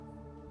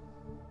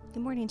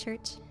Good morning,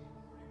 church.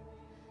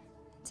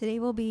 Today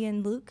we'll be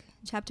in Luke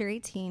chapter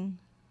 18,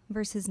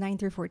 verses 9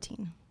 through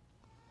 14.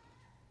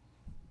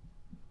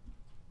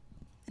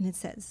 And it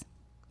says,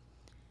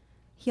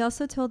 "He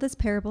also told this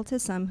parable to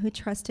some who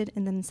trusted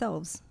in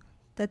themselves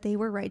that they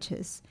were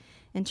righteous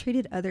and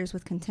treated others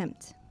with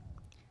contempt.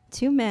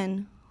 2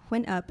 men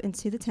went up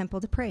into the temple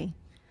to pray,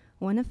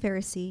 one a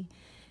Pharisee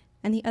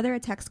and the other a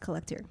tax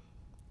collector.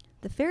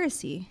 The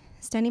Pharisee,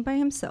 standing by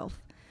himself,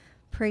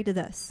 prayed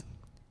thus,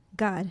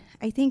 'God,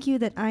 I thank you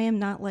that I am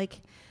not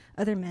like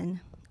other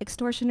men,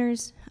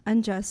 extortioners,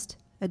 unjust,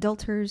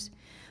 adulterers,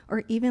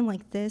 or even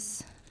like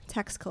this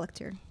tax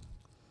collector.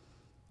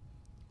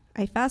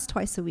 I fast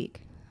twice a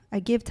week. I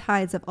give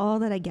tithes of all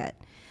that I get.'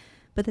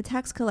 But the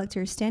tax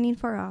collector, standing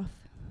far off,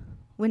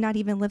 would not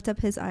even lift up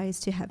his eyes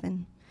to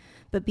heaven,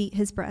 but beat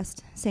his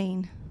breast,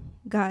 saying,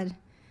 'God,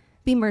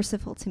 be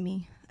merciful to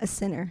me, a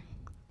sinner.'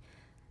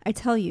 I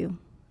tell you,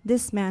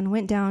 this man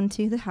went down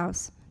to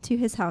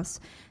his house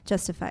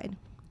justified,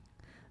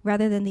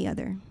 rather than the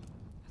other.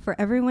 For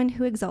everyone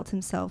who exalts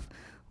himself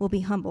will be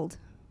humbled,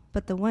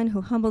 but the one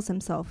who humbles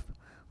himself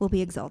will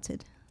be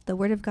exalted." The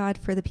word of God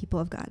for the people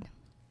of God.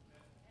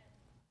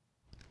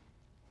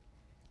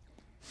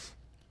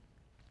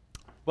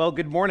 Well,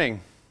 good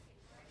morning.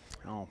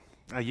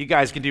 You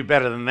guys can do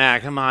better than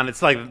that. Come on,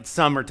 it's like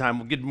summertime.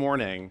 Well, good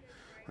morning.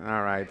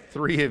 All right,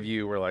 3 of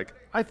you were like,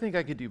 I think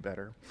I could do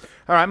better.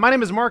 All right, my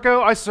name is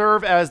Marco. I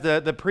serve as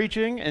the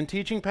preaching and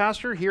teaching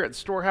pastor here at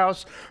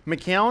Storehouse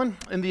McAllen.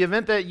 In the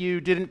event that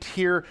you didn't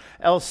hear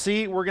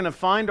LC, we're going to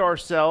find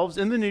ourselves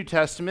in the New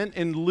Testament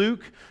in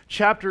Luke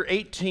chapter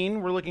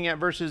 18. We're looking at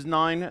verses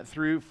 9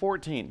 through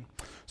 14.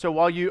 So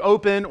while you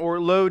open or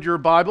load your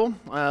Bible,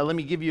 let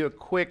me give you a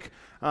quick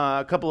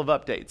couple of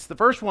updates. The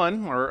first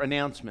one, or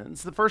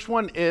announcements, the first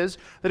one is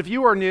that if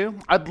you are new,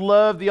 I'd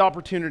love the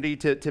opportunity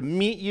to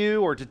meet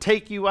you or to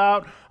take you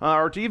out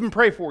or to even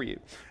pray for you.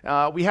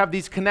 We have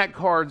these Connect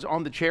cards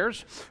on the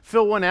chairs.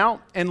 Fill one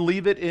out and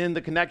leave it in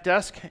the Connect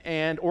desk,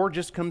 or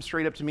just come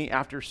straight up to me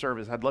after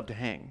service. I'd love to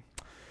hang.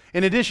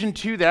 In addition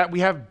to that,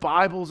 we have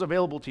Bibles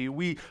available to you.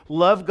 We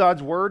love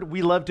God's Word.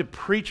 We love to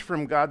preach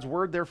from God's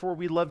Word. Therefore,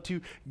 we love to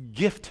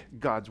gift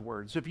God's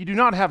Word. So if you do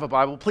not have a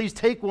Bible, please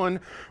take one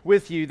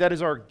with you. That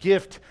is our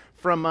gift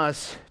from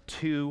us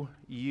to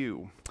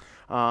you.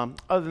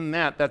 Other than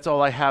that, that's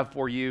all I have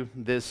for you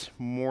this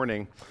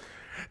morning.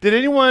 Did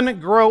anyone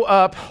grow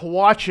up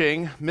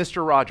watching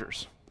Mr.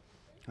 Rogers?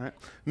 All right.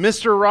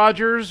 Mr.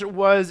 Rogers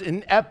was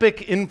an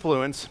epic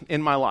influence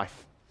in my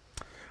life.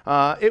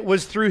 It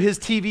was through his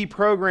TV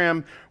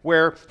program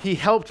where he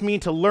helped me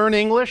to learn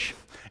English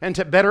and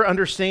to better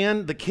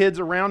understand the kids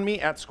around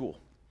me at school.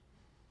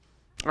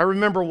 I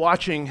remember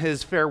watching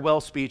his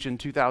farewell speech in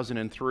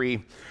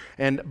 2003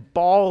 and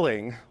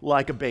bawling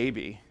like a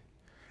baby.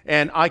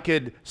 And I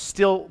could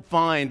still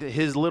find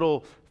his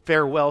little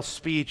farewell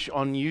speech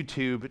on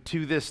YouTube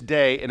to this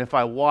day, and if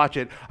I watch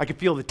it, I can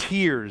feel the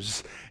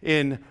tears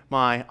in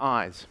my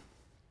eyes.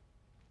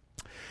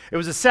 It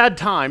was a sad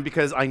time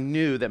because I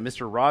knew that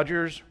Mr.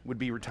 Rogers would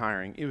be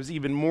retiring. It was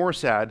even more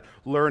sad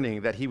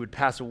learning that he would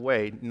pass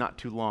away not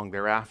too long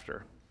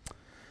thereafter.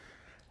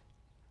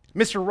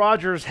 Mr.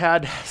 Rogers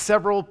had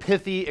several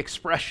pithy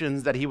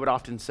expressions that he would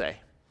often say.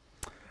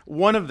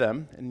 One of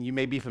them, and you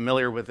may be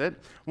familiar with it,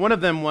 one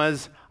of them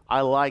was,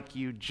 "I like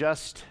you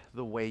just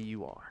the way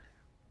you are."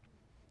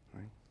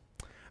 Right?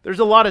 There's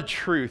a lot of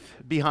truth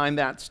behind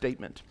that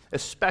statement,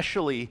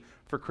 especially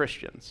for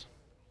Christians.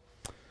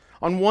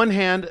 On one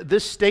hand,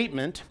 this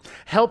statement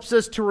helps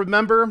us to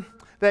remember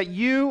that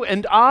you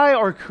and I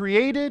are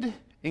created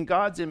in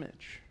God's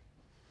image.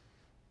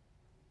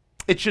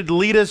 It should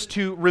lead us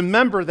to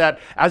remember that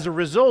as a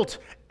result,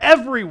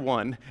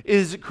 everyone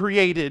is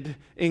created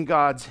in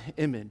God's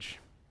image.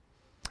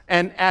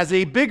 And as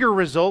a bigger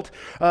result,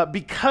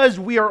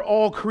 because we are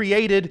all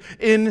created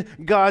in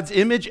God's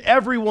image,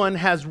 everyone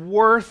has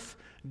worth,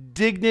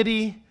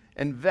 dignity,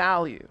 and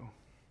value.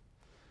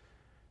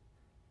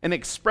 An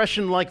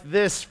expression like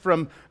this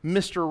from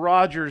Mr.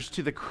 Rogers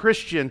to the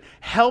Christian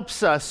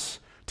helps us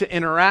to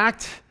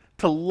interact,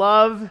 to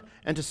love,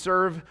 and to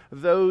serve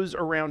those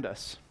around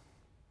us.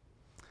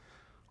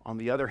 On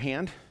the other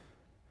hand,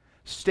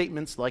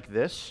 statements like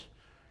this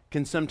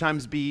can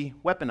sometimes be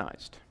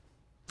weaponized,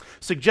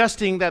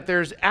 suggesting that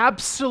there's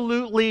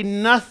absolutely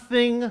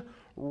nothing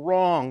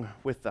wrong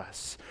with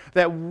us,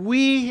 that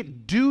we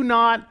do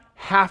not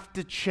have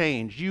to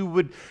change. You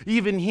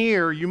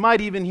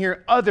might even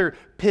hear other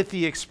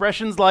pithy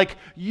expressions like,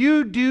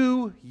 "You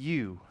do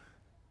you."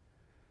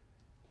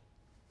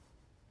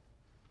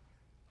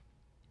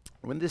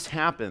 When this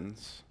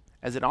happens,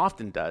 as it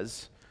often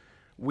does,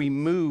 we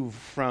move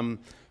from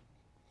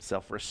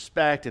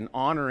self-respect and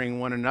honoring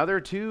one another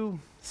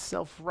to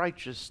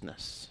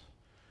self-righteousness.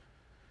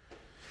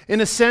 In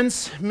a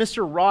sense,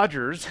 Mr.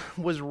 Rogers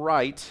was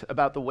right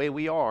about the way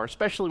we are,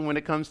 especially when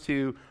it comes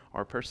to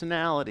our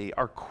personality,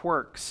 our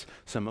quirks,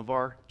 some of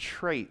our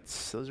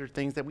traits. Those are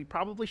things that we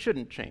probably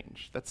shouldn't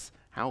change. That's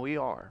how we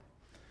are.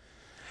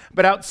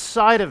 But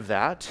outside of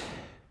that,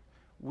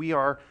 we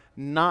are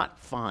not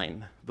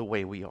fine the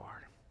way we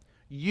are.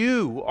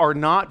 You are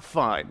not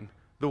fine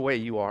the way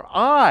you are.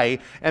 I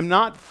am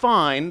not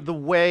fine the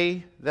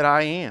way that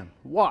I am.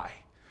 Why?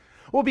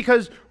 Well,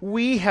 because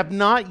we have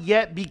not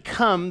yet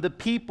become the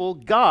people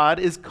God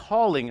is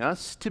calling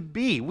us to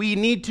be. We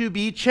need to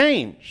be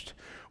changed.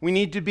 We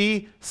need to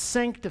be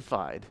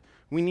sanctified.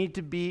 We need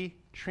to be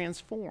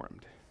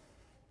transformed.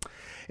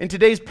 In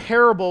today's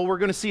parable, we're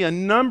going to see a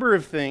number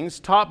of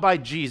things taught by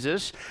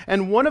Jesus,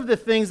 and one of the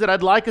things that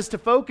I'd like us to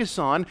focus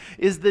on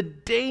is the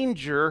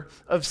danger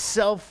of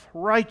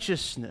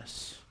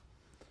self-righteousness.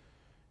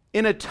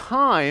 In a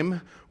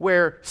time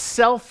where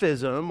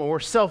selfism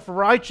or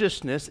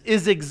self-righteousness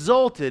is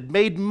exalted,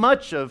 made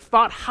much of,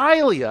 thought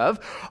highly of,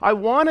 I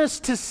want us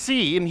to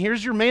see, and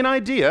here's your main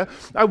idea,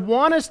 I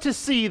want us to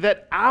see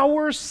that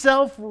our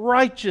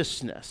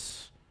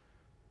self-righteousness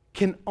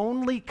can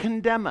only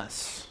condemn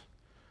us,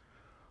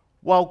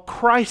 while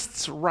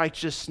Christ's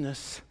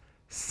righteousness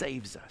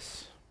saves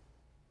us.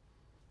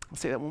 I'll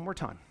say that one more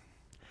time.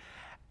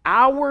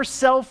 Our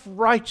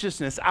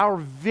self-righteousness, our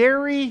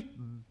very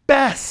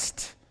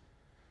best,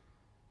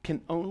 can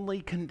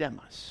only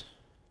condemn us,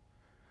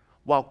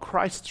 while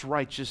Christ's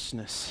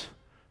righteousness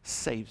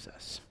saves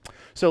us.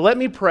 So let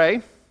me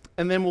pray,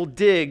 and then we'll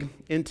dig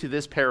into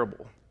this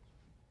parable.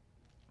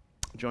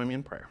 Join me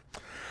in prayer.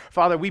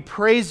 Father, we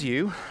praise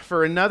you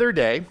for another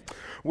day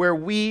where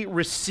we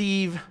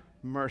receive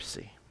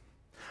mercy.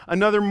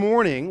 Another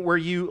morning where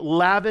you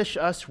lavish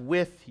us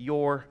with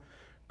your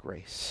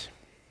grace.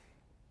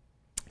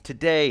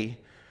 Today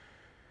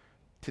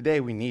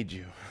we need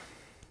you.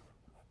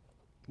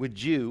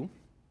 Would you,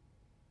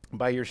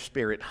 by your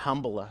Spirit,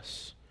 humble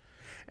us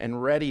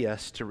and ready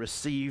us to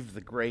receive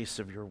the grace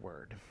of your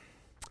word?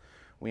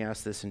 We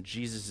ask this in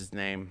Jesus'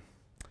 name.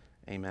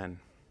 Amen.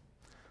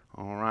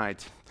 All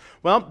right.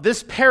 Well,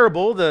 this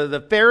parable,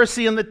 the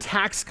Pharisee and the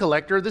tax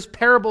collector, this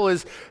parable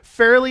is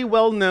fairly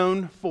well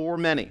known for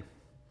many.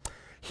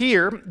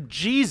 Here,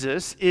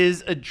 Jesus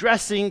is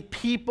addressing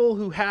people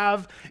who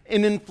have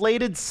an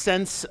inflated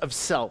sense of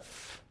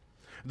self,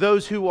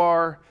 those who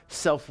are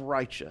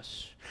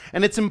self-righteous.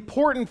 And it's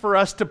important for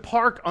us to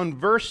park on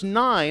verse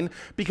 9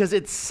 because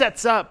it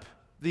sets up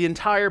the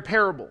entire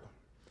parable.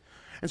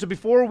 And so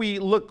before we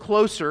look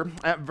closer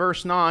at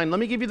verse 9, let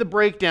me give you the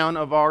breakdown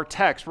of our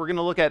text. We're going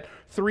to look at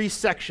 3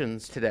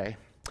 sections today.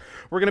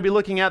 We're going to be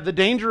looking at the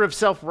danger of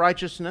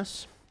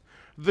self-righteousness,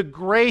 the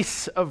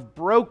grace of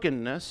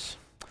brokenness,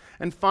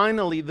 and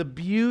finally, the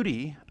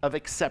beauty of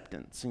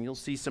acceptance. And you'll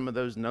see some of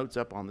those notes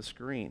up on the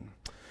screen.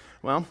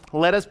 Well,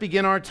 let us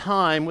begin our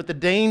time with the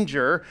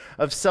danger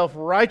of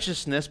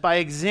self-righteousness by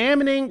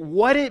examining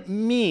what it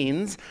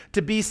means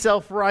to be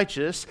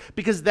self-righteous,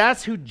 because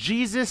that's who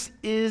Jesus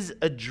is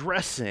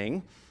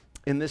addressing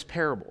in this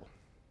parable.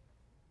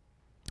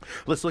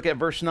 Let's look at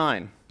verse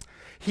 9.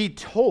 He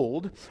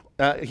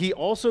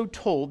also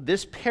told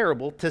this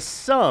parable to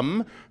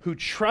some who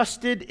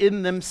trusted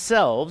in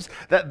themselves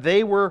that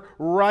they were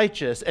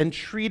righteous and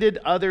treated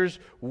others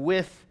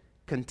with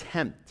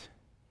contempt.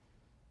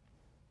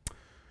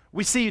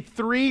 We see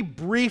 3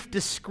 brief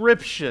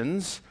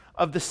descriptions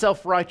of the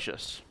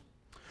self-righteous.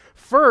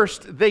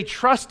 First, they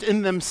trust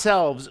in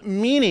themselves,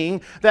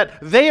 meaning that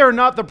they are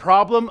not the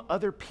problem,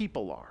 other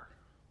people are.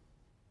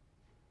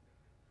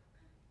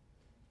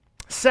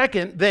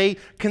 Second, they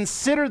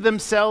consider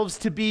themselves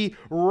to be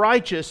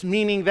righteous,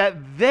 meaning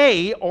that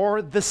they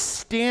are the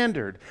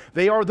standard.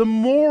 They are the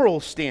moral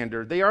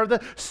standard. They are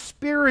the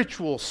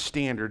spiritual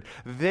standard.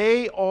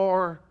 They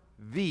are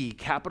the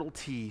capital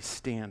T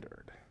standard.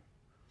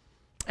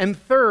 And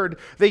third,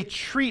 they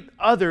treat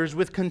others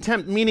with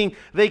contempt, meaning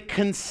they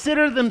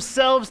consider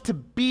themselves to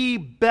be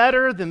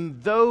better than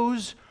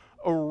those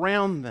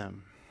around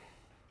them.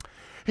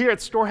 Here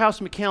at Storehouse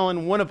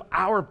McAllen, one of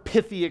our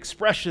pithy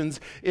expressions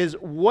is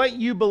what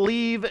you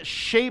believe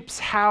shapes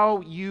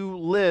how you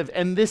live.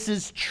 And this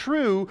is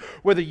true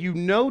whether you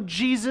know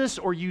Jesus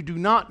or you do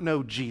not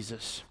know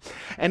Jesus.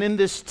 And in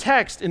this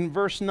text, in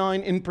verse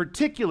 9 in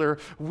particular,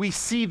 we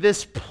see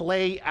this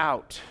play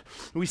out.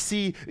 We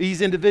see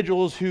these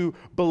individuals who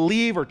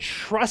believe or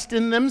trust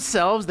in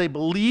themselves. They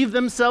believe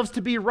themselves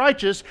to be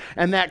righteous,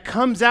 and that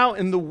comes out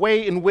in the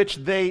way in which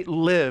they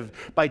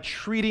live, by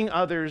treating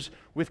others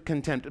with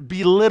contempt,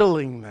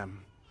 belittling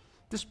them,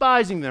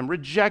 despising them,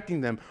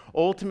 rejecting them,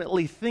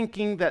 ultimately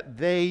thinking that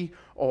they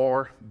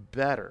are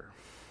better.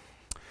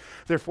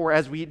 Therefore,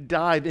 as we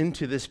dive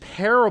into this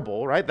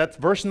parable, right, that's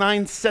verse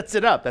 9 sets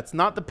it up. That's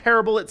not the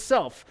parable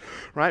itself,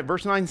 right?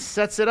 Verse 9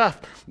 sets it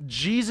up.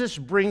 Jesus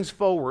brings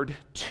forward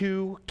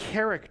 2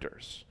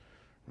 characters,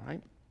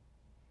 right?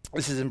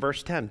 This is in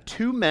verse 10.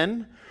 2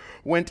 men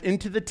went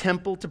into the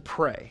temple to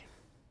pray.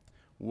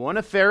 One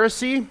a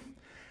Pharisee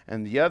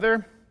and the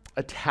other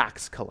a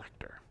tax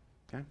collector.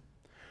 Okay?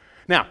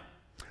 Now,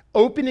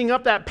 opening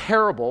up that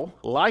parable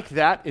like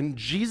that in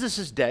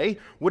Jesus' day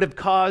would have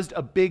caused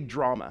a big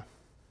drama.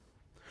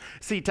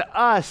 See, to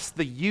us,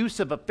 the use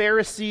of a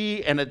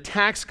Pharisee and a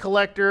tax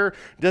collector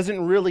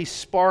doesn't really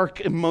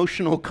spark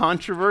emotional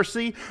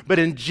controversy, but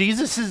in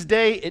Jesus'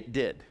 day, it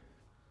did.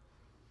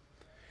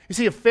 You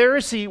see, a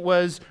Pharisee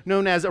was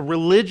known as a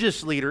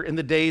religious leader in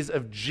the days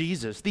of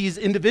Jesus. These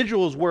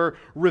individuals were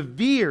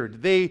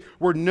revered. They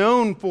were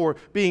known for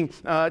being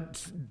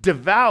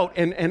devout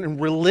and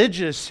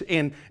religious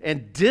and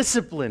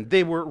disciplined.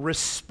 They were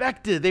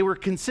respected. They were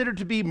considered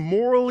to be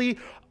morally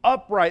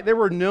upright. They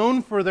were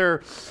known for their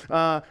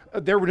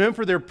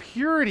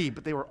purity,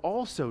 but they were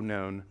also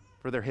known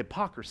for their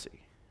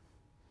hypocrisy.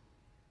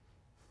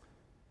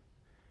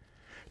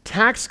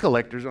 Tax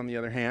collectors, on the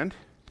other hand,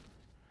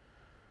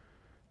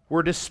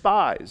 were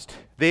despised.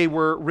 They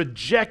were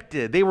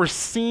rejected. They were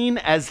seen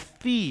as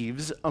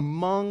thieves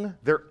among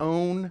their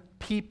own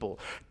people.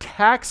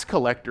 Tax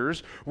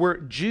collectors were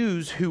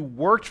Jews who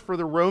worked for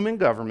the Roman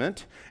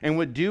government and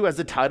would do as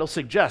the title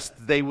suggests.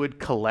 They would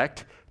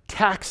collect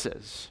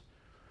taxes.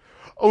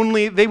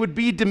 Only they would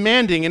be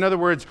demanding. In other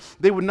words,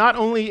 they would not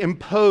only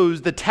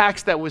impose the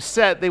tax that was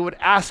set, they would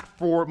ask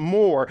for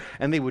more,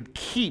 and they would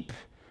keep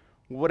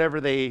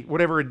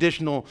whatever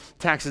additional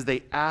taxes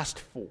they asked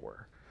for.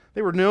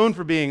 They were known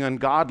for being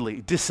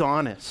ungodly,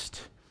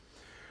 dishonest.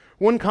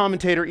 One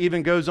commentator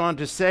even goes on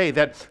to say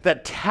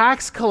that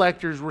tax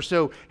collectors were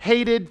so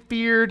hated,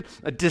 feared,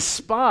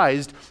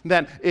 despised,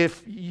 that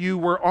if you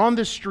were on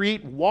the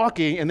street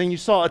walking and then you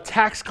saw a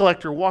tax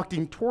collector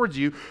walking towards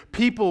you,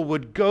 people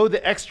would go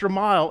the extra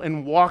mile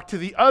and walk to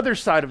the other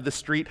side of the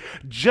street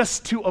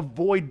just to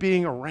avoid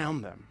being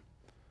around them.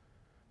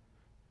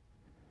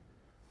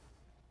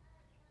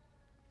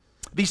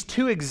 These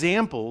two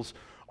examples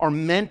are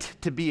meant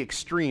to be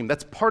extreme.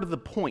 That's part of the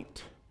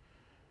point.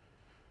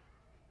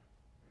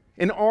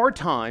 In our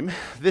time,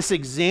 this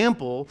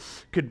example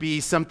could be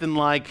something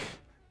like,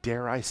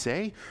 dare I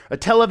say, a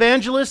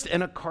televangelist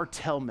and a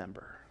cartel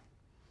member,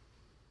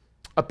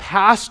 a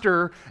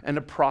pastor and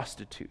a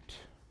prostitute,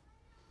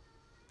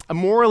 a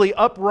morally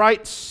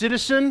upright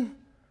citizen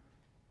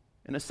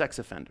and a sex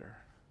offender.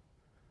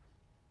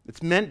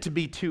 It's meant to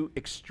be two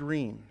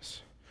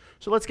extremes.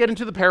 So let's get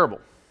into the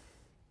parable.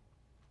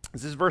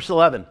 This is verse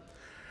 11.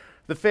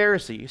 The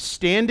Pharisee,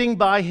 standing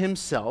by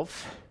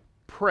himself,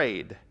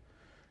 prayed,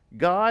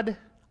 God,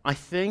 I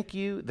thank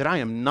you that I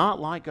am not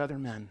like other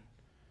men,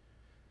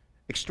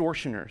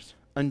 extortioners,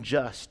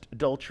 unjust,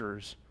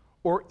 adulterers,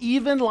 or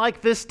even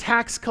like this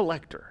tax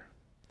collector.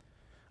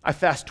 I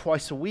fast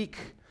twice a week.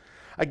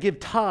 I give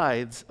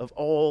tithes of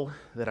all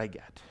that I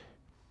get.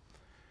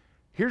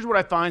 Here's what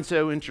I find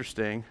so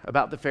interesting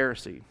about the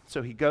Pharisee.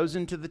 So he goes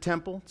into the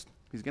temple.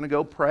 He's going to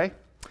go pray.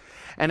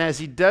 And as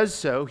he does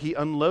so, he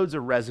unloads a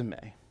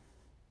resume.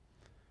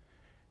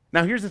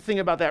 Now, here's the thing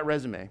about that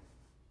resume.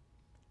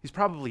 He's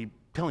probably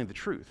telling the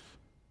truth.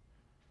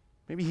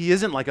 Maybe he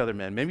isn't like other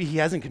men. Maybe he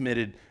hasn't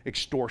committed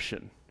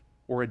extortion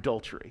or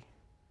adultery.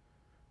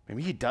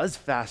 Maybe he does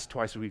fast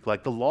twice a week.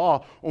 Like the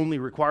law only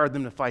required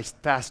them to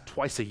fast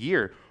twice a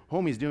year.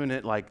 Homie's doing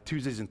it like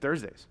Tuesdays and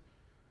Thursdays.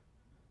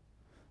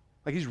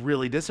 Like he's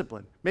really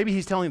disciplined. Maybe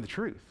he's telling the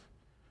truth.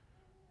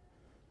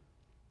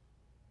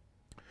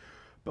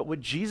 But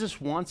what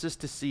Jesus wants us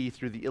to see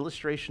through the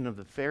illustration of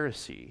the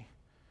Pharisee,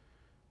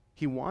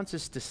 he wants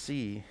us to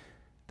see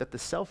that the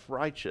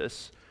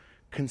self-righteous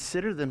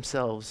consider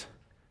themselves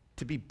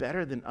to be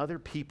better than other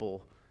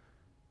people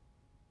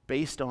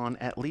based on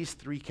at least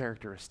three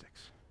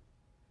characteristics.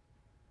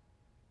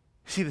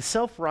 See, the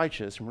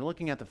self-righteous, and we're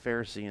looking at the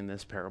Pharisee in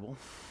this parable,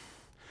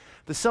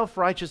 the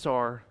self-righteous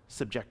are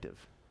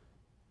subjective,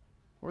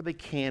 or they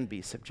can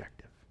be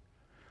subjective.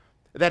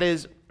 That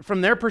is,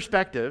 from their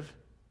perspective,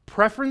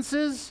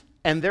 preferences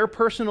and their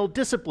personal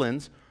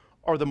disciplines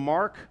are the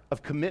mark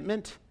of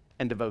commitment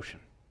and devotion.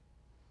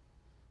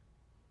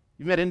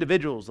 You've met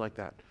individuals like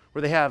that,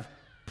 where they have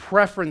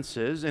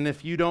preferences, and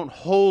if you don't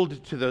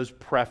hold to those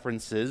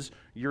preferences,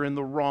 you're in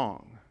the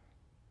wrong.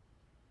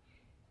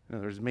 In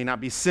other words, it may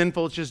not be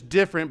sinful, it's just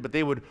different, but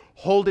they would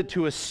hold it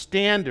to a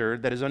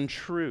standard that is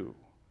untrue.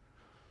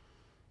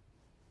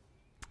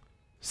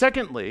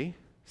 Secondly,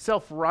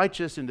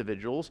 self-righteous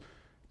individuals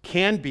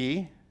can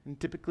be, and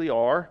typically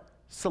are,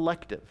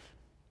 selective.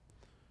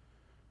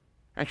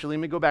 Actually,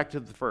 let me go back to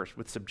the first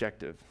with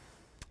subjective.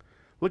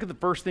 Look at the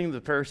first thing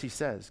the Pharisee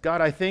says. God,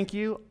 I thank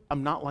you,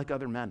 I'm not like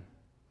other men.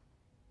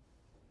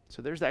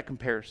 So there's that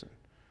comparison.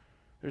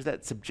 There's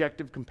that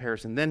subjective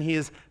comparison. Then he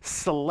is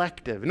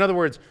selective. In other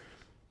words,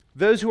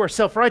 those who are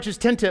self-righteous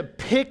tend to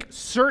pick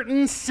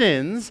certain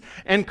sins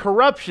and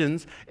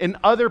corruptions in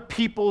other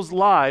people's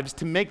lives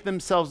to make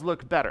themselves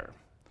look better.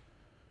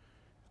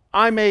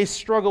 I may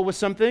struggle with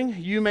something,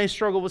 you may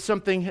struggle with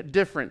something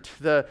different.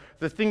 The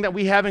thing that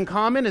we have in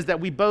common is that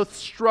we both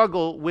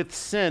struggle with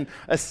sin.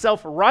 A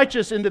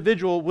self-righteous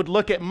individual would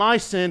look at my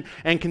sin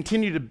and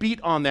continue to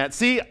beat on that.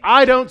 See,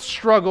 I don't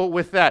struggle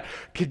with that.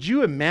 Could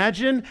you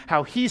imagine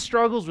how he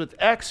struggles with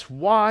X,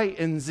 Y,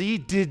 and Z?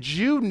 Did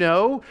you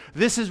know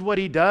this is what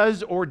he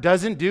does or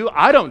doesn't do?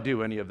 I don't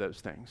do any of those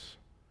things.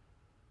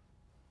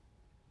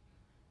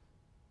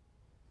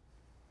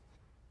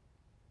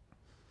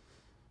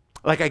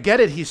 Like, I get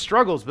it, he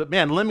struggles, but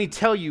man, let me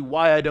tell you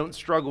why I don't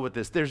struggle with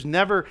this. There's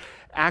never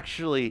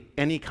actually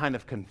any kind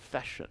of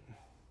confession.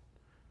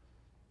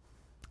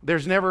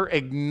 There's never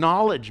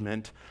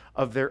acknowledgement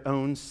of their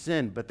own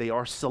sin, but they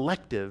are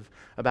selective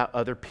about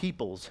other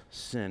people's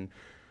sin.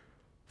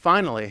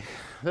 Finally,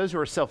 those who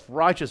are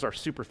self-righteous are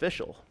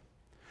superficial.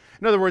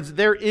 In other words,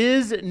 there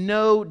is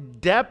no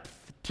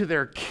depth to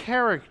their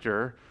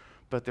character,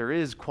 but there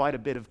is quite a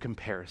bit of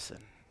comparison.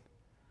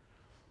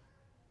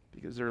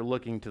 Because they're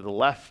looking to the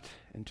left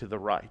and to the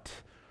right.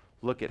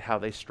 Look at how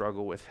they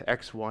struggle with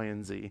X, Y,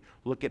 and Z.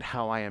 Look at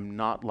how I am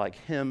not like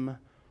him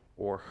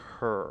or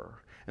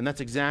her. And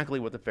that's exactly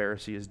what the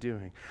Pharisee is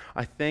doing.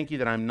 I thank you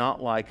that I'm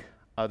not like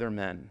other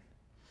men,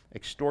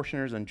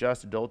 extortioners,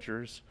 unjust,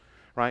 adulterers,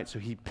 right? So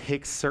he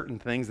picks certain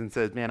things and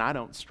says, man, I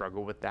don't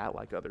struggle with that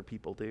like other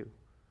people do.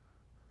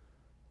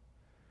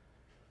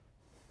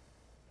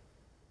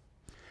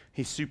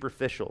 He's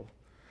superficial.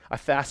 I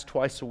fast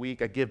twice a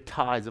week. I give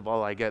tithes of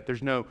all I get.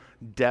 There's no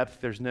depth.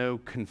 There's no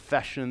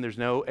confession. There's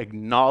no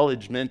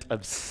acknowledgement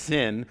of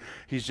sin.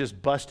 He's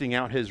just busting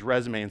out his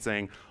resume and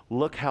saying,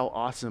 look how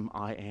awesome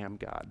I am,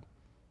 God.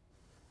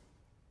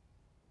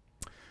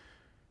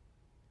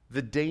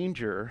 The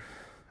danger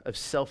of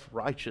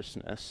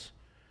self-righteousness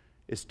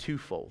is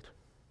twofold.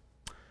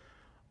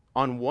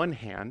 On one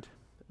hand,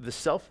 the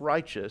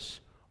self-righteous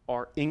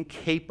are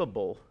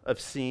incapable of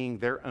seeing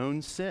their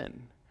own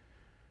sin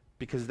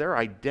because their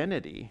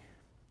identity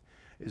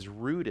is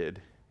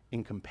rooted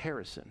in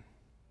comparison.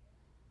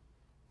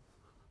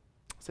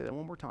 I'll say that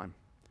one more time.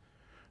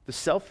 The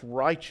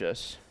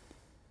self-righteous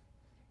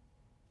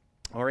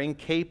are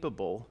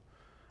incapable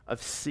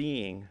of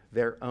seeing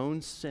their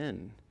own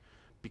sin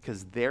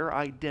because their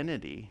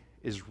identity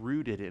is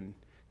rooted in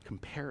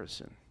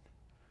comparison.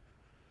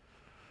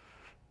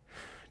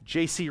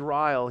 J.C.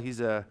 Ryle,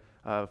 he's a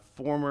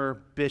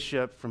former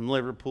bishop from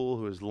Liverpool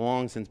who has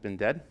long since been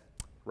dead,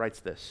 writes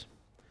this: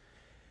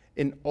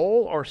 in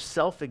all our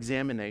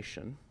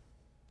self-examination,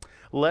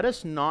 let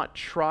us not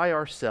try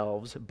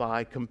ourselves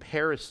by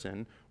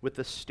comparison with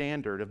the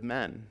standard of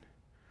men.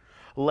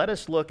 Let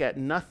us look at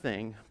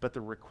nothing but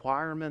the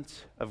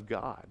requirements of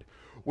God.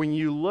 When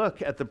you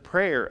look at the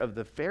prayer of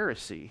the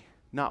Pharisee,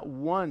 not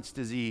once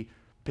does he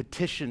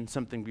petition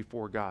something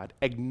before God,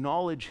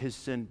 acknowledge his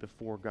sin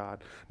before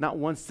God. Not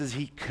once does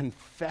he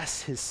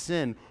confess his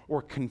sin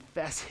or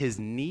confess his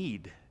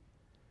need.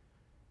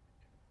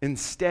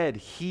 Instead,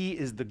 he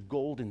is the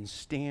golden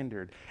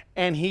standard,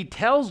 and he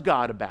tells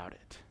God about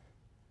it.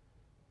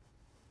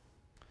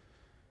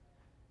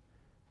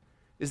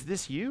 Is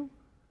this you?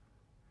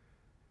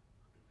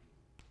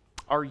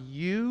 Are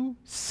you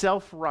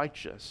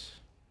self-righteous?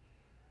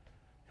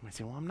 You might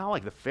say, well, I'm not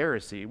like the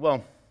Pharisee.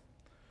 Well,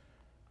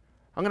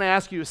 I'm going to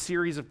ask you a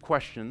series of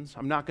questions.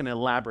 I'm not going to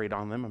elaborate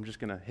on them. I'm just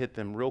going to hit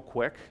them real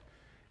quick.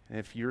 And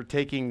if you're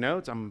taking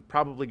notes, I'm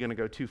probably going to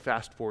go too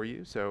fast for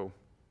you, so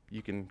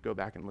you can go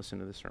back and listen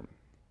to the sermon.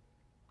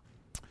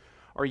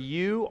 Are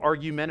you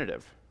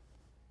argumentative?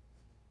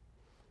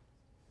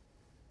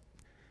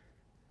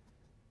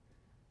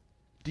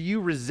 Do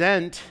you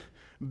resent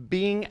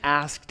being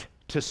asked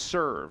to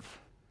serve?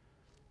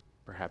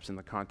 Perhaps in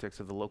the context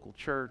of the local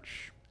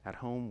church, at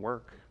home,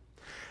 work.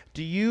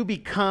 Do you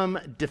become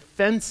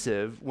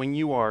defensive when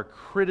you are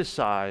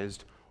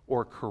criticized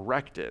or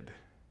corrected?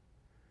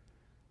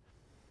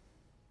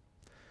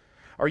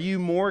 Are you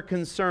more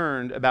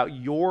concerned about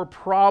your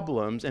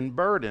problems and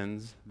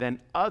burdens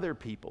than other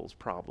people's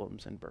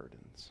problems and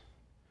burdens?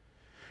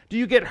 Do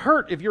you get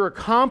hurt if your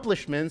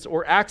accomplishments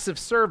or acts of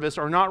service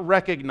are not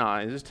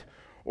recognized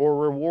or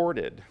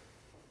rewarded?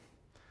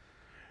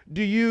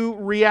 Do you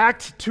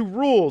react to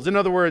rules? In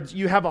other words,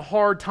 you have a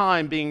hard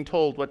time being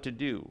told what to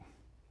do.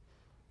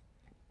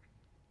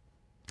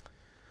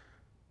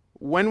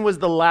 When was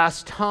the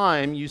last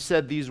time you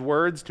said these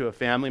words to a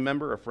family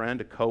member, a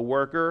friend, a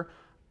coworker?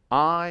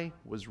 I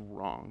was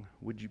wrong.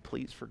 Would you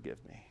please forgive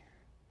me?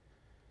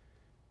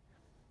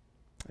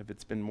 If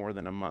it's been more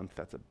than a month,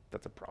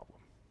 that's a problem.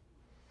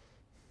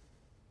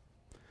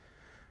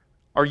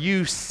 Are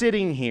you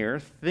sitting here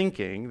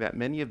thinking that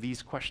many of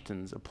these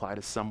questions apply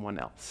to someone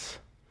else?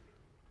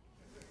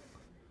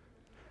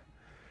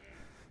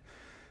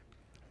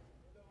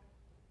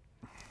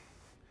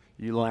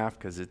 You laugh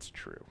because it's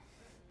true.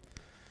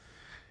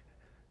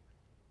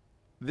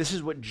 This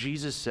is what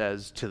Jesus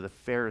says to the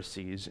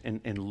Pharisees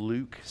in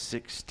Luke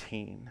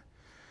 16.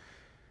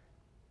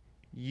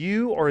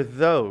 You are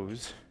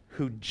those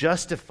who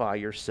justify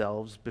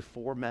yourselves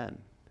before men,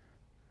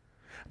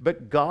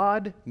 but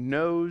God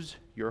knows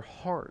your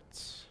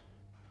hearts.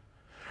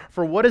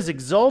 For what is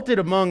exalted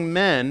among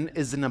men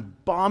is an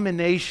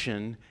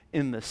abomination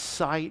in the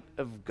sight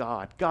of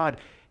God. God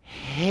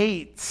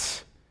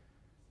hates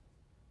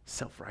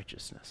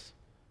self-righteousness.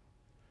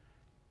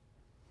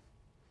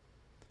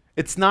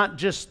 It's not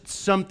just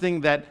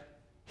something that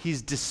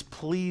he's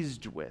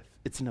displeased with.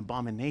 It's an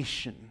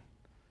abomination.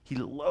 He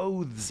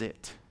loathes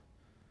it.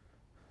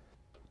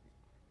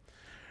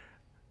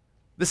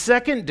 The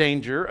second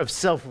danger of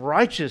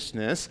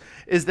self-righteousness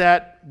is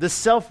that the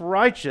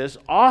self-righteous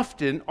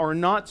often are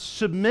not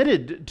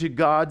submitted to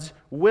God's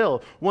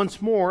will.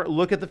 Once more,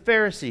 look at the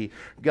Pharisee.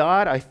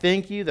 God, I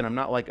thank you that I'm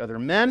not like other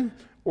men,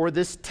 Or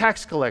this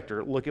tax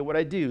collector, look at what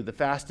I do, the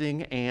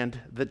fasting and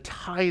the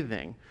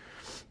tithing.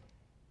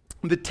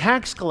 The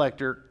tax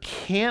collector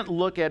can't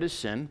look at his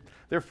sin,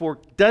 therefore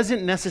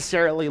doesn't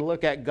necessarily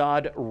look at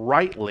God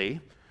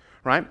rightly,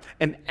 right?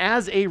 And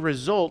as a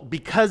result,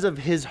 because of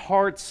his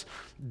heart's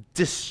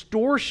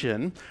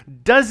distortion,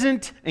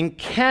 doesn't and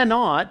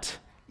cannot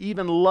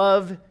even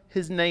love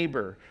his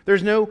neighbor.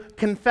 There's no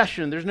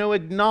confession, there's no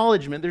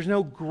acknowledgement, there's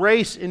no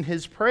grace in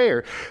his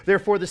prayer.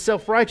 Therefore, the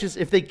self-righteous,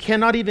 if they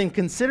cannot even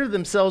consider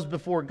themselves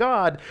before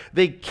God,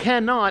 they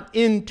cannot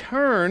in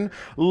turn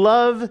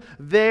love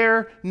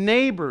their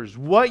neighbors.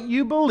 What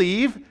you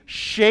believe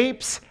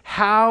shapes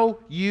how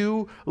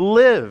you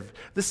live.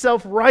 The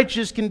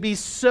self-righteous can be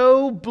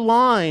so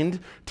blind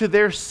to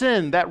their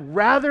sin that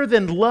rather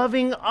than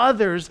loving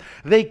others,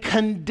 they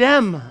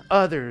condemn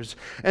others.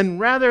 And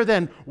rather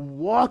than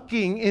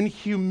walking in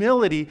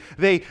humility,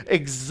 they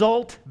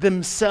exalt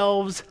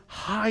themselves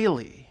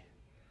highly.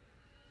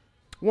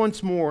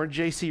 Once more,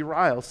 J.C.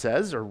 Ryle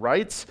says or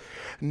writes,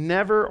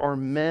 "Never are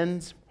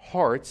men's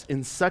hearts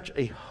in such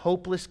a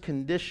hopeless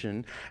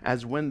condition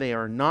as when they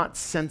are not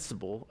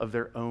sensible of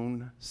their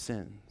own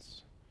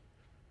sins."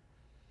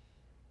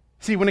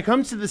 See, when it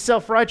comes to the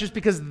self-righteous,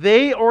 because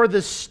they are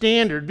the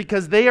standard,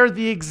 because they are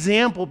the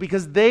example,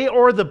 because they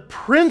are the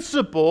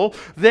principle,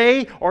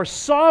 they are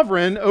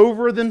sovereign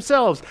over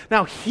themselves.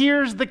 Now,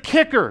 here's the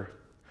kicker.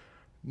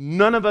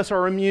 None of us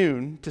are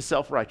immune to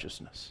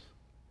self-righteousness.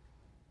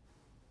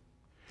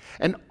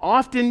 And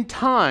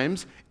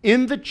oftentimes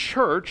in the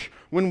church,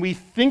 when we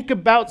think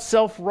about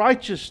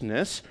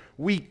self-righteousness,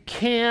 we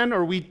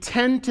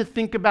tend to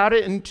think about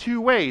it in two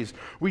ways.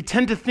 We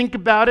tend to think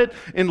about it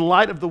in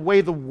light of the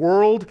way the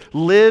world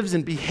lives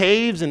and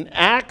behaves and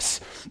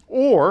acts,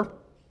 or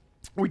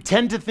we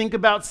tend to think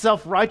about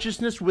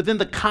self-righteousness within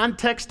the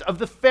context of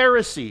the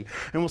Pharisee.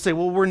 And we'll say,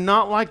 well, we're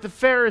not like the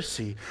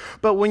Pharisee.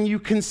 But when you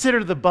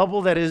consider the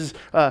bubble that is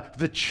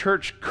the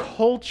church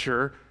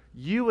culture,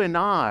 you and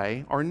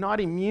I are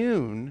not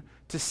immune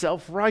to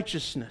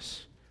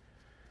self-righteousness.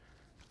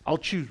 I'll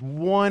choose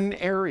one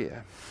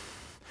area.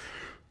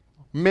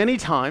 Many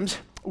times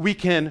we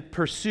can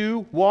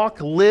pursue, walk,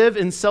 live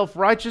in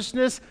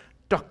self-righteousness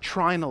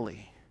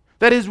doctrinally.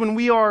 That is, when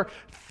we are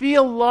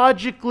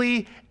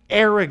theologically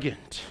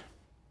arrogant.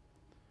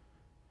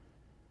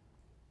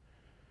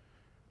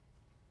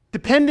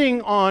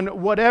 Depending on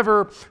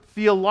whatever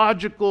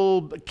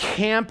theological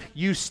camp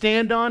you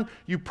stand on,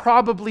 you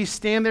probably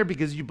stand there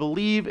because you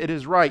believe it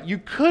is right. You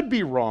could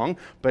be wrong,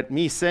 but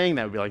me saying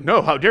that would be like,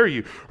 no, how dare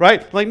you,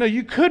 right? Like, no,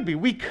 you could be,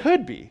 we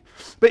could be.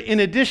 But in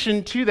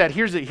addition to that,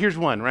 here's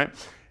one, right?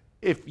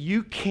 If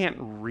you can't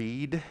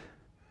read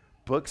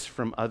books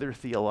from other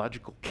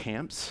theological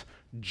camps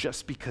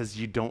just because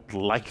you don't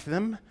like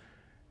them,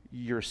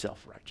 you're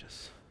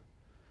self-righteous.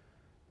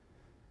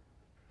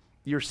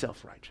 You're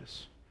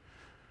self-righteous.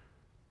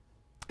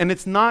 And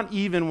it's not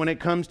even when it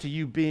comes to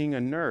you being a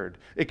nerd.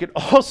 It could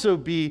also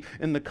be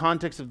in the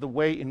context of the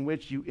way in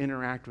which you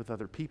interact with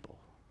other people.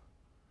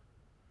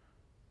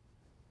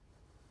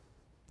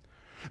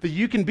 That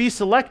you can be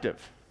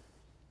selective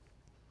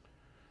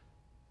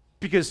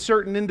because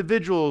certain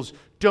individuals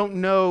don't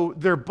know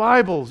their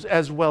Bibles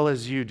as well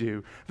as you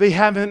do. They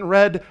haven't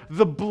read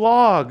the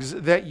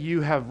blogs that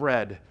you have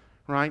read,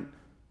 right?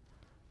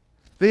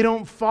 They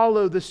don't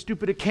follow the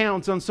stupid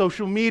accounts on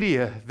social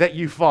media that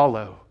you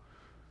follow.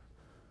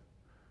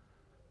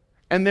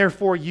 And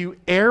therefore you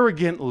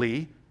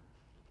arrogantly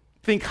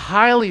think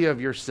highly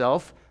of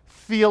yourself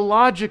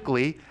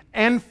theologically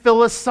and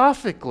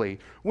philosophically,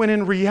 when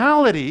in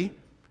reality,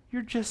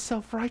 you're just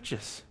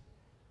self-righteous.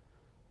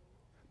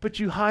 But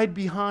you hide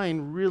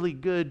behind really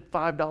good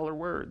 $5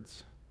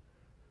 words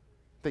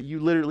that you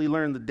literally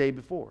learned the day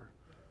before.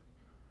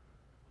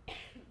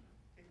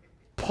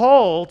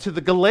 Paul, to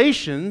the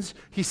Galatians,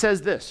 he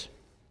says this,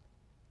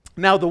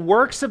 "Now the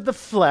works of the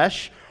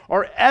flesh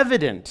are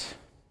evident."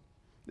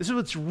 This is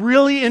what's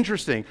really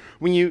interesting.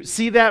 When you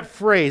see that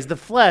phrase, the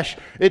flesh,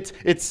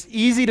 it's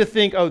easy to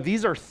think, oh,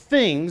 these are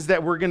things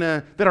that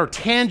are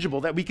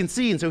tangible, that we can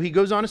see. And so he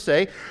goes on to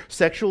say,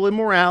 sexual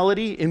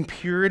immorality,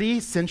 impurity,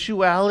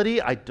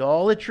 sensuality,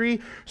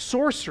 idolatry,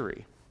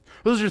 sorcery.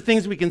 Those are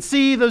things we can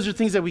see. Those are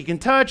things that we can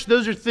touch.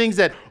 Those are things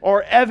that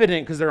are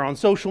evident because they're on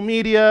social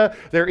media,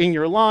 they're in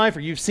your life,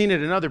 or you've seen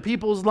it in other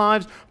people's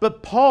lives.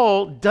 But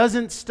Paul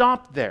doesn't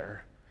stop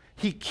there.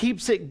 He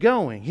keeps it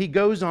going. He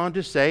goes on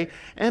to say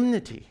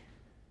enmity.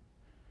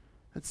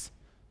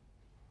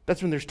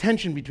 That's when there's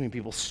tension between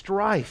people.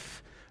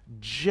 Strife,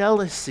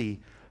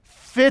 jealousy,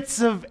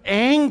 fits of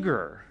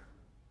anger,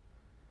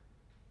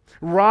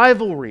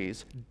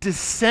 rivalries,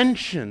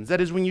 dissensions.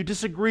 That is when you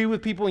disagree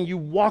with people and you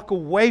walk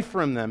away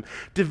from them.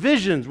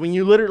 Divisions, when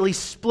you literally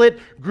split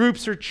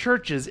groups or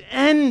churches.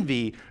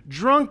 Envy,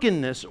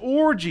 drunkenness,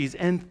 orgies,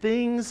 and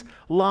things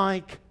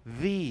like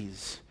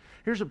these.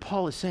 Here's what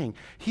Paul is saying.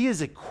 He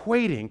is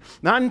equating,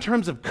 not in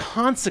terms of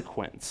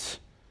consequence,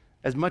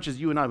 as much as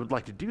you and I would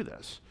like to do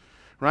this,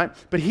 right?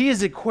 But he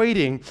is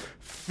equating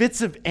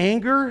fits of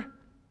anger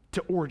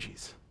to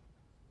orgies.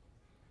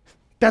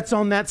 That's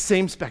on that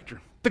same spectrum.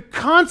 The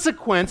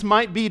consequence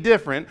might be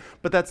different,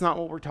 but that's not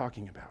what we're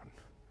talking about.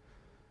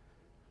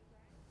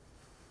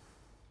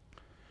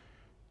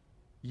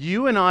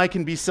 You and I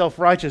can be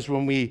self-righteous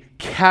when we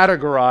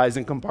categorize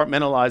and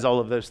compartmentalize all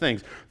of those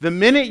things. The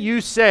minute you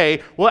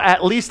say, well,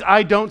 at least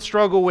I don't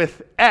struggle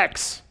with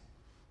X,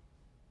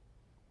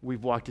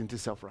 we've walked into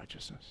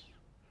self-righteousness.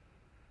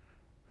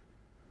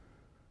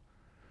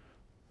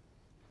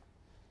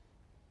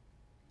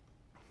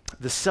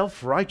 The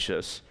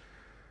self-righteous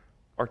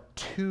are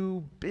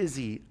too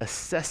busy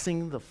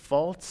assessing the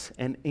faults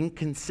and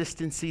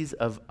inconsistencies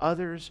of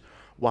others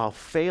while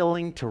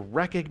failing to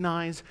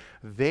recognize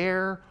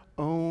their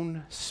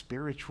own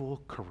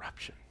spiritual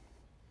corruption.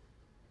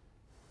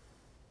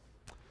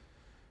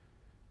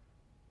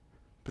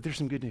 But there's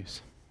some good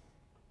news.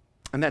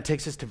 And that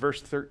takes us to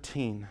verse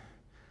 13.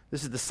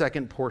 This is the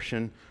second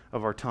portion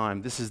of our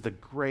time. This is the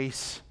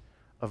grace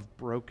of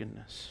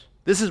brokenness.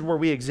 This is where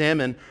we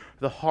examine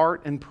the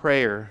heart and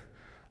prayer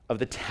of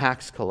the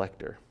tax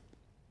collector.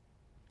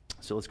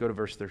 So let's go to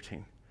verse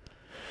 13.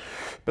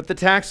 But the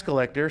tax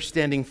collector,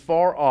 standing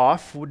far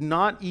off, would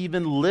not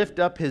even lift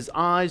up his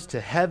eyes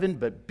to heaven,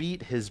 but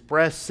beat his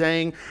breast,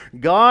 saying,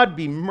 God,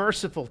 be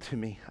merciful to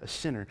me, a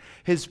sinner.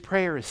 His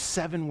prayer is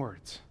 7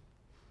 words.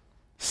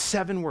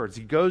 7 words.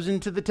 He goes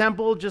into the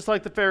temple just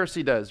like the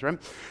Pharisee does, right?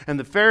 And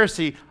the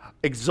Pharisee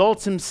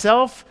exalts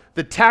himself.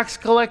 The tax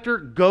collector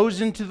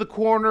goes into the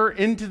corner,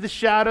 into the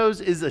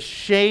shadows, is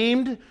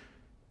ashamed,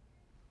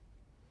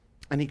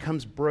 and he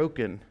comes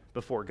broken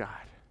before God.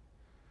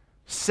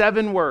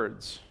 7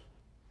 words.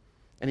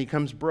 And he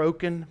comes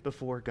broken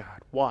before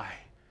God. Why?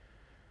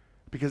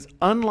 Because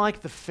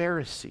unlike the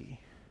Pharisee,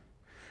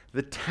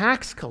 the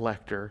tax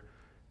collector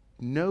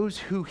knows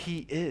who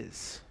he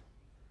is.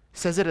 He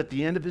says it at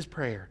the end of his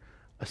prayer,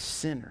 a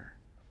sinner.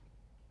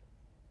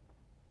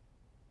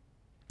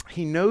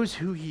 He knows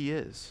who he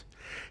is.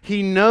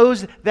 He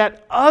knows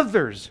that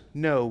others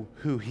know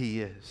who he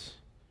is.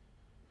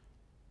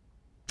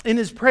 In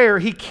his prayer,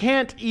 he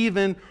can't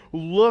even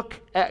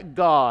look at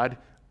God,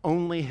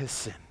 only his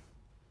sin.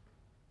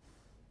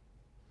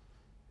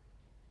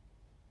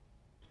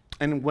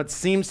 And what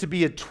seems to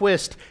be a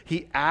twist,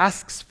 he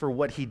asks for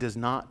what he does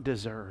not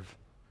deserve,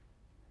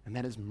 and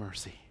that is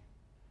mercy.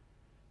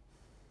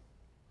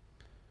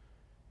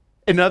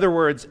 In other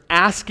words,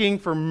 asking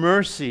for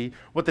mercy,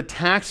 what the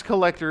tax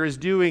collector is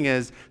doing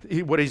is,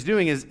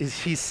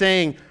 he's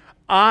saying,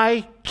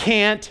 I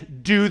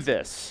can't do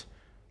this.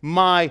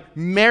 My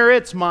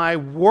merits, my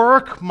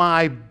work,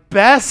 my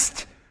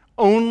best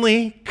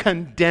only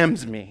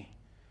condemns me.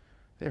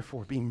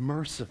 Therefore, be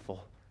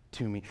merciful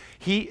to me.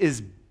 He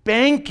is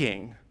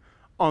banking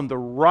on the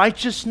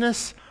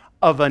righteousness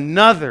of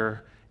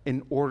another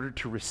in order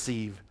to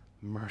receive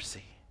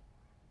mercy.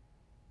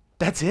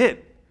 That's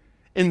it.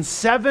 In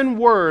 7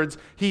 words,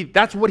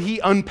 that's what he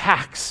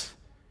unpacks.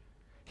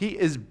 He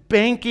is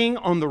banking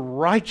on the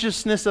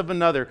righteousness of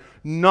another,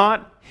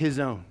 not his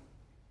own.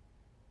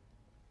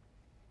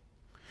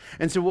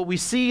 And so what we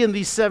see in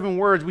these 7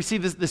 words, we see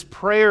this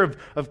prayer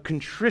of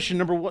contrition.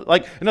 Number one,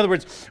 in other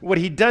words, what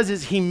he does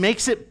is he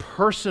makes it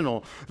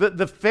personal.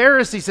 The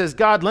Pharisee says,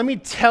 God, let me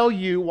tell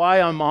you why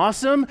I'm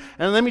awesome,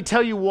 and let me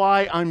tell you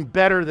why I'm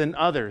better than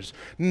others.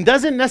 And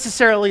doesn't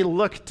necessarily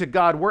look to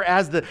God,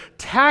 whereas the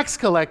tax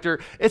collector,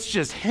 it's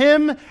just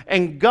him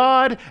and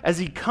God as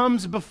he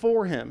comes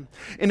before him.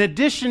 In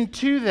addition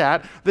to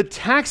that, the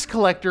tax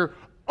collector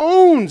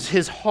owns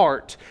his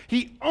heart.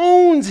 He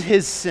owns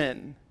his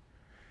sin.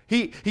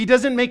 He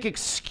doesn't make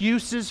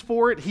excuses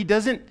for it. He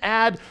doesn't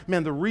add,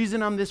 man, the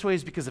reason I'm this way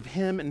is because of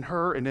him and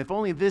her, and if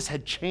only this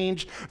had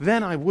changed,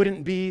 then I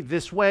wouldn't be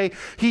this way.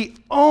 He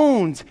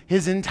owns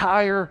his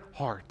entire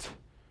heart.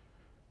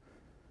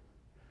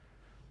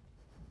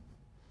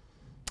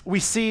 We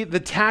see the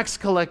tax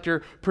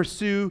collector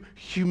pursue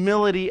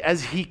humility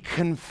as he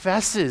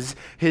confesses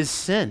his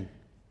sin.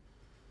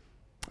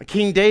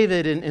 King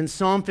David in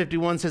Psalm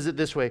 51 says it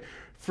this way,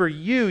 for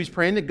you, he's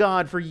praying to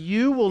God, for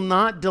you will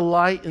not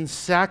delight in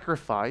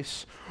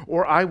sacrifice,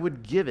 or I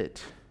would give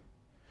it.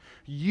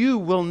 You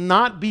will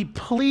not be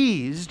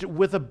pleased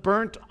with a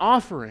burnt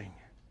offering.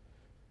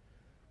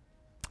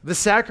 The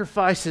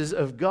sacrifices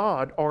of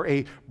God are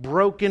a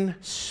broken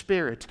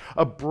spirit,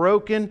 a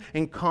broken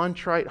and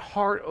contrite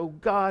heart. Oh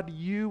God,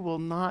 you will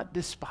not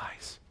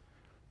despise.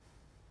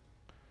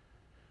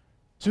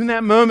 So in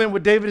that moment,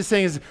 what David is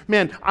saying is,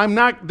 man,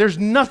 there's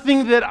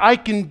nothing that I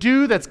can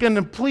do that's going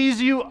to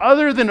please you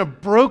other than a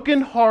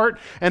broken heart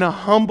and a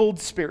humbled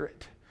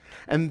spirit.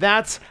 And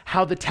that's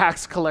how the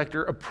tax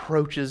collector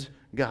approaches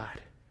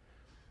God.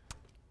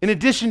 In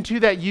addition to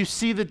that, you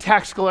see the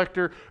tax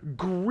collector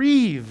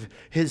grieve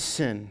his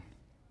sin.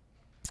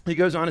 He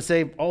goes on to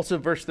say, also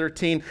verse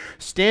 13,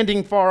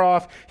 standing far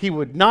off, he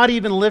would not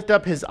even lift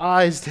up his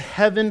eyes to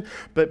heaven,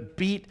 but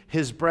beat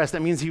his breast.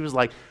 That means he was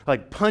like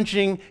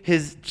punching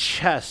his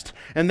chest.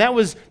 And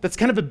that's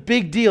kind of a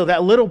big deal.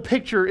 That little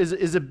picture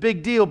is a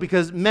big deal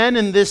because men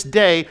in this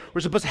day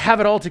were supposed to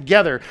have it all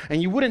together.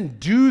 And you wouldn't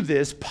do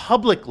this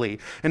publicly.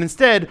 And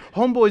instead,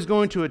 homeboy's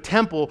going to a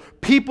temple.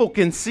 People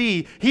can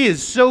see he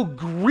is so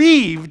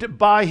grieved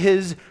by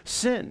his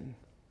sin.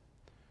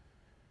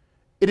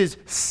 It is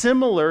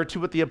similar to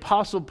what the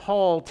Apostle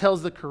Paul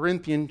tells the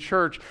Corinthian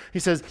church. He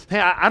says, hey,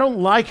 I don't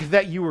like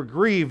that you were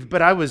grieved,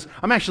 but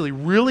I'm actually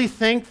really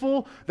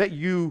thankful that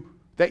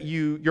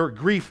your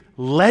grief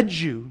led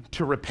you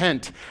to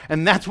repent.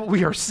 And that's what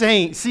we are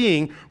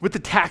seeing with the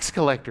tax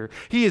collector.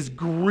 He is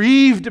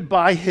grieved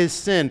by his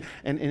sin,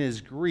 and in his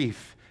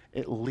grief,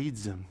 it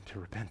leads him to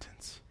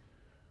repentance.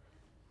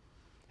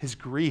 His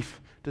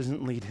grief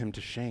doesn't lead him to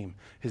shame.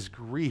 His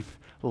grief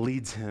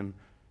leads him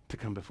to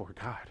come before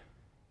God.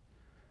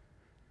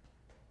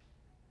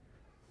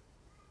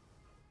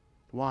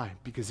 Why?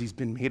 Because he's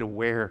been made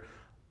aware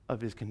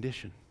of his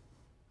condition.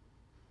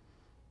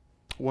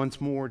 Once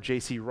more,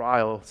 J.C.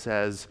 Ryle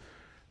says,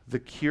 the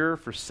cure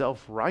for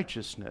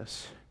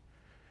self-righteousness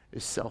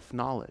is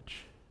self-knowledge.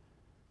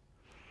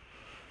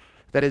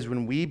 That is,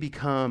 when we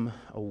become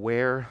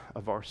aware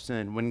of our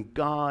sin, when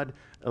God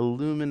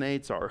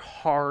illuminates our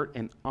heart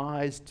and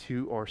eyes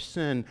to our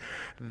sin,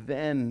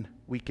 then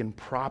we can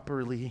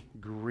properly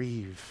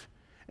grieve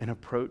and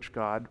approach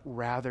God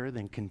rather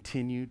than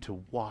continue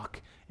to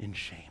walk in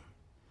shame.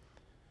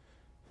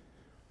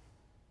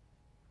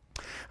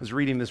 I was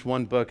reading this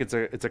one book. It's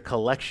a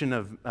collection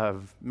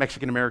of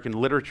Mexican-American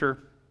literature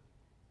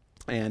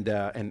and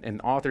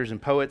authors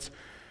and poets.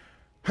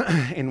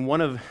 And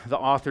one of the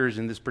authors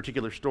in this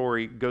particular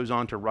story goes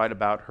on to write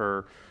about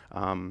her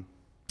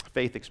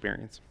faith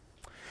experience.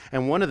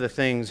 And one of the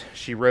things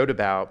she wrote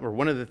about, or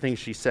one of the things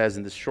she says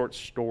in this short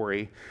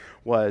story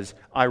was,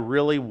 I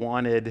really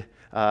wanted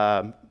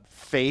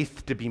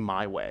faith to be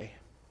my way.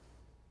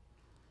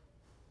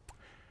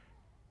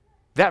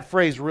 That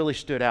phrase really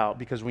stood out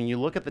because when you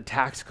look at the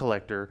tax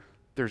collector,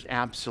 there's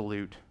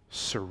absolute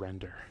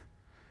surrender.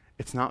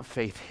 It's not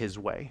faith his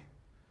way.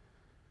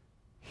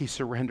 He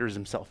surrenders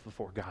himself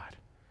before God.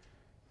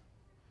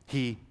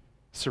 He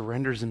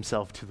surrenders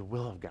himself to the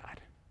will of God.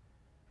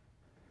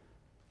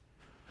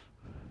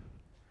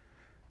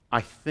 I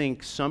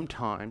think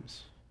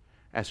sometimes,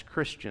 as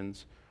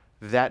Christians,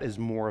 that is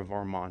more of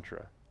our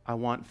mantra. I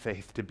want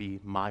faith to be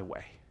my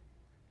way.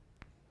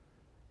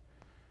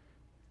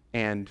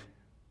 And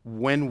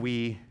when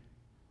we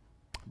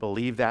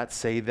believe that,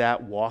 say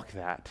that, walk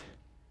that,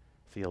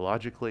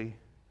 theologically,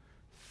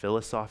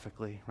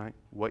 philosophically, right?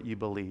 What you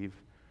believe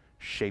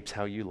shapes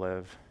how you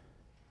live.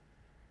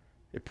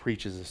 It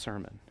preaches a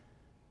sermon.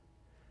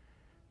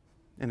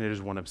 And it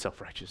is one of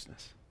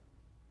self-righteousness.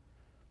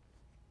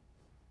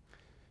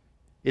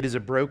 It is a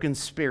broken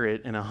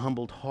spirit and a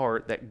humbled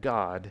heart that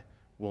God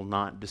will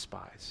not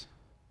despise.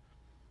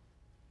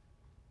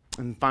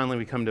 And finally,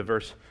 we come to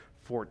verse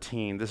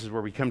 14. This is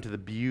where we come to the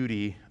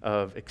beauty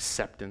of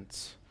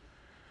acceptance.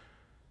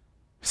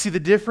 See, the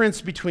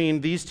difference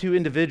between these two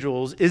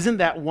individuals isn't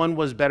that one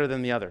was better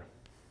than the other,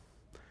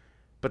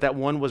 but that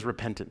one was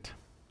repentant.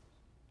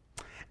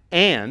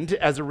 And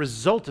as a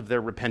result of their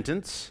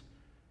repentance,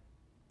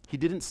 he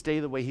didn't stay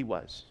the way he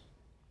was.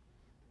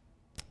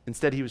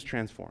 Instead, he was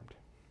transformed.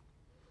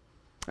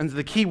 And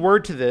the key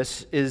word to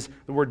this is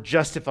the word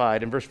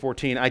justified in verse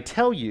 14. I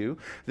tell you,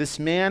 this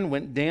man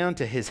went down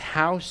to his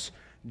house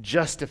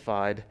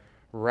justified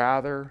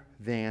rather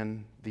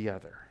than the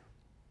other.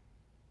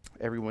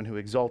 Everyone who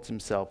exalts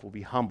himself will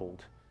be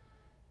humbled.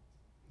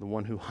 The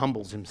one who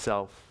humbles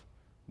himself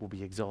will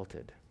be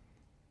exalted.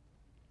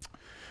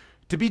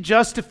 To be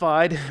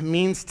justified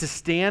means to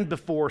stand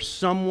before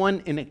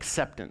someone in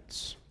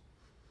acceptance.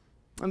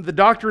 And the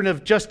doctrine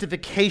of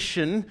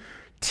justification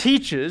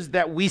teaches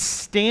that we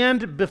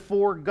stand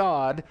before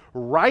God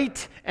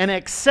right and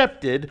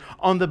accepted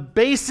on the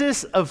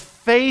basis of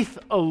faith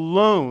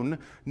alone,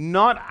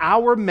 not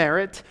our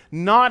merit,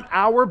 not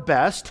our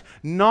best,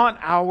 not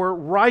our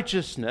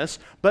righteousness,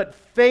 but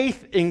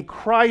faith in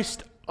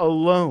Christ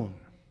alone.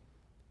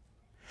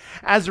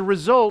 As a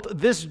result,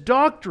 this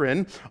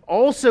doctrine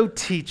also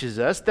teaches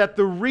us that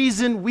the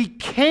reason we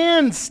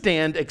can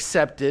stand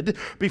accepted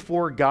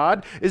before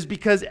God is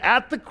because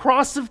at the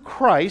cross of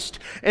Christ,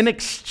 an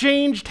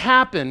exchange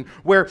happened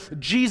where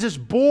Jesus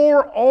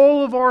bore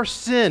all of our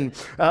sin,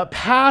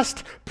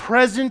 past,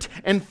 present,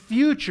 and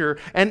future,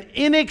 and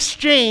in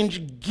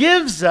exchange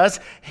gives us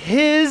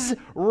his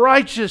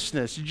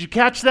righteousness. Did you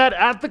catch that?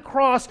 At the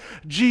cross,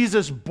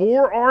 Jesus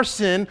bore our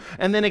sin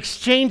and then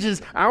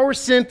exchanges our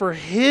sin for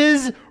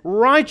his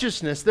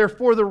righteousness.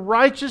 Therefore, the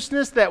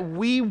righteousness that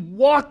we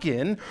walk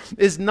in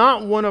is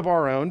not one of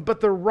our own, but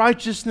the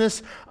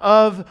righteousness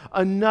of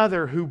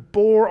another who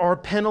bore our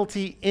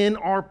penalty in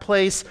our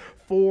place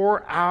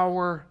for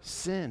our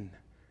sin.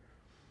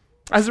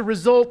 As a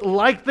result,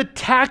 like the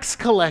tax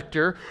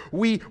collector,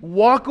 we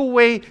walk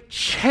away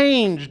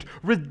changed,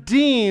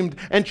 redeemed,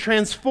 and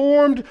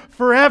transformed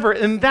forever.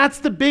 And that's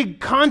the big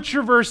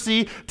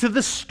controversy to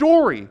the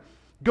story.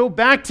 Go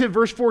back to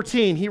verse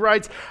 14. He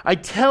writes, I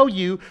tell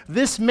you,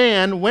 this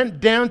man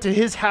went down to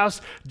his house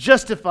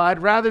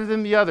justified rather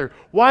than the other.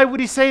 Why would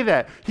he say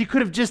that? He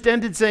could have just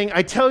ended saying,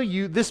 I tell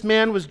you, this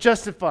man was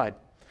justified.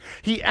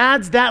 He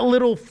adds that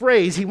little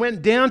phrase, he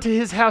went down to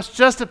his house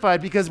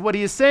justified, because what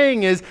he is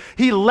saying is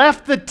he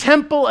left the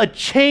temple a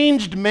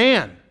changed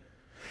man.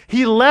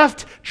 He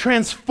left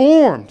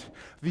transformed.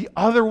 The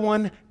other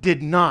one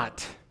did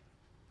not.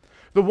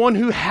 The one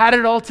who had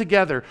it all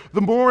together,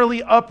 the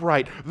morally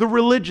upright, the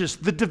religious,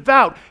 the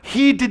devout,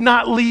 he did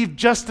not leave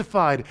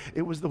justified.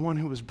 It was the one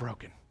who was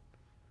broken.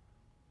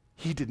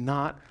 He did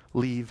not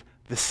leave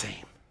the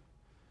same.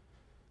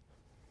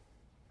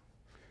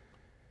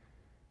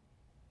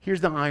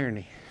 Here's the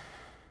irony.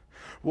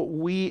 What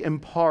we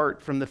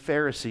impart from the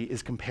Pharisee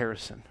is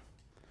comparison.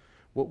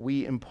 What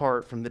we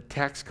impart from the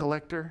tax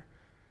collector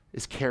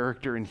is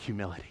character and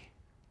humility.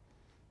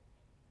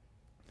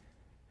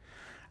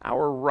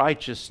 Our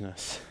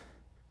righteousness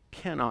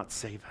cannot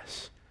save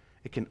us.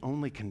 It can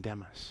only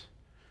condemn us.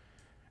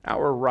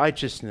 Our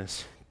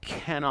righteousness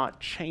cannot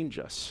change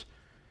us.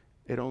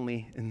 It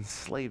only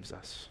enslaves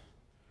us.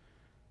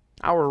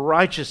 Our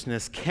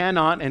righteousness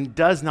cannot and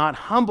does not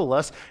humble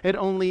us. It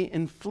only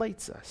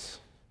inflates us.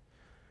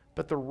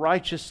 But the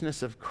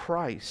righteousness of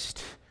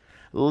Christ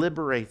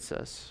liberates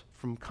us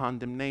from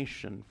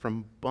condemnation,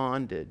 from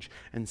bondage,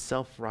 and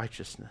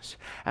self-righteousness.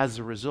 As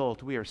a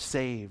result, we are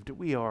saved,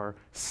 we are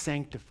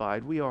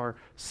sanctified, we are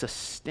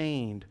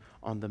sustained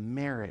on the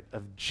merit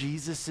of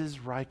Jesus'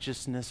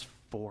 righteousness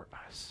for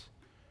us.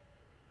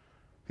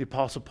 The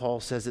Apostle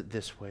Paul says it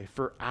this way,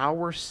 for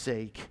our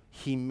sake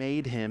he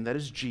made him, that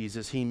is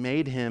Jesus, he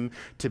made him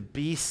to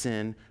be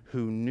sin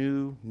who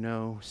knew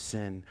no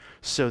sin,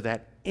 so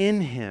that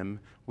in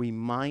him we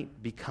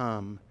might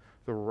become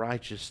the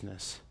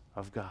righteousness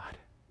of God.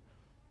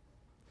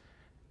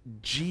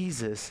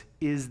 Jesus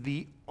is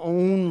the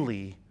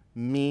only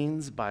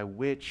means by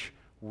which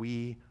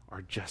we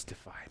are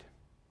justified.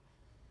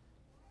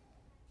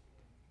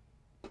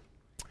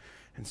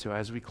 And so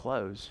as we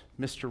close,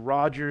 Mr.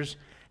 Rogers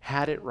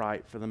had it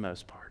right for the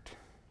most part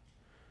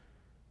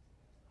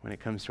when it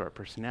comes to our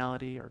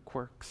personality, our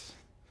quirks.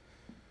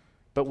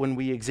 But when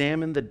we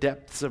examine the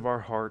depths of our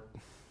heart,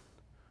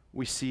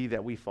 we see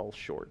that we fall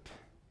short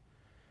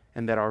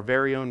and that our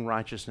very own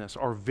righteousness,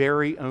 our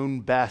very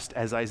own best,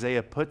 as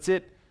Isaiah puts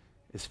it,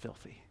 is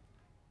filthy.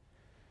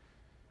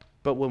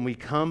 But when we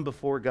come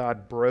before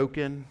God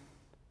broken,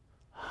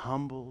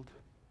 humbled,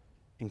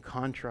 and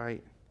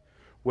contrite,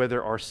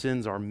 whether our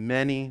sins are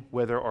many,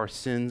 whether our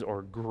sins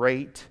are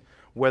great,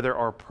 whether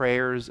our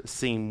prayers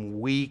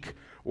seem weak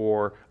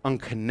or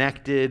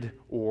unconnected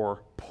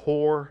or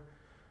poor,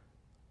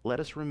 let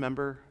us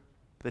remember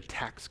the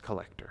tax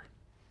collector.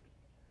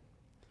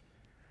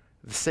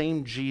 The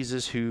same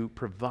Jesus who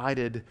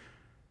provided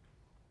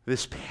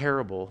this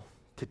parable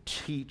to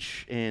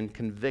teach and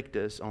convict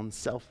us on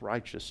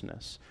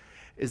self-righteousness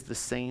is the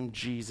same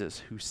Jesus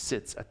who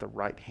sits at the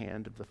right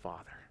hand of the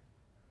Father,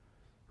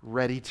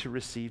 ready to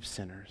receive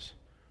sinners,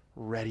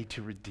 ready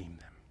to redeem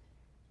them.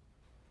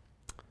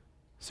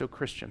 So,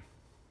 Christian,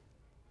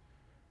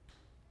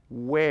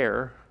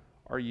 where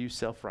are you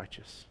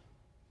self-righteous?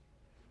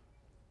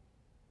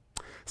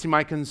 See,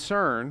 my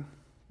concern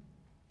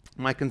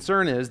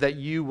is that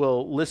you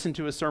will listen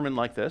to a sermon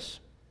like this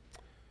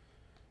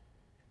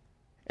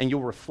and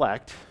you'll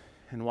reflect,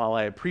 and while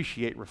I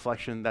appreciate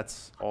reflection,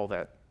 that's all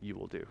that you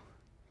will do.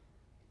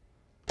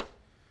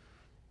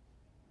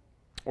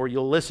 Or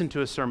you'll listen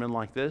to a sermon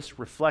like this,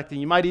 reflect, and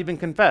you might even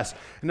confess.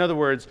 In other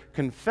words,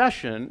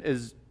 confession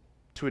is,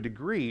 to a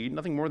degree,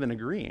 nothing more than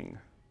agreeing.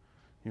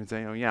 You can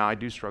say, oh yeah, I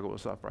do struggle with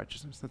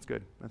self-righteousness. That's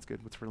good.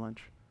 What's for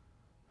lunch?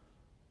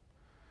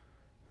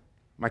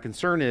 My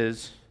concern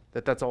is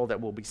that that's all that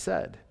will be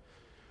said.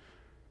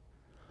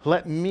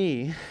 Let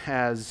me,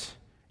 as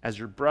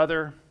your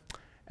brother,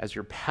 as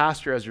your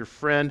pastor, as your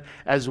friend,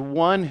 as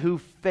one who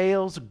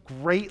fails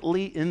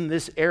greatly in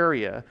this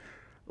area,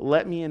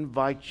 let me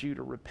invite you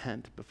to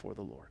repent before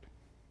the Lord.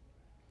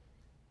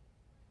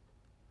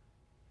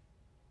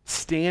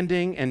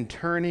 Standing and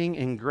turning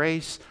in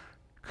grace,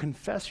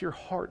 confess your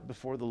heart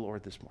before the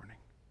Lord this morning.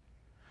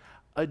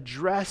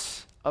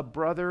 Address a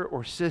brother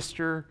or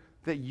sister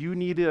that you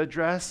need to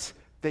address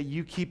that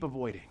you keep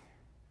avoiding.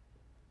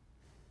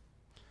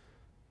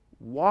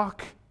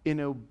 Walk in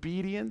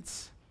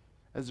obedience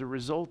as a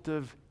result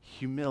of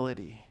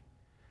humility.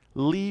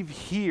 Leave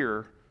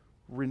here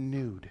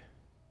renewed.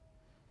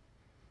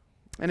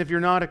 And if you're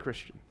not a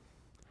Christian,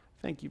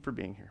 thank you for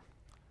being here.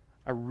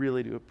 I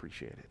really do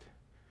appreciate it.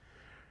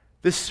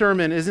 This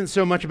sermon isn't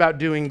so much about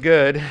doing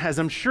good, as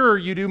I'm sure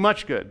you do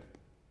much good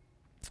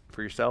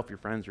for yourself, your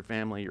friends, your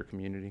family, your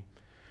community.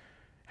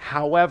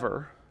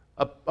 However,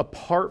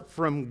 apart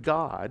from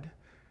God,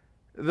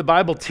 the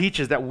Bible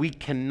teaches that we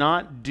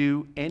cannot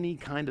do any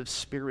kind of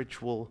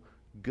spiritual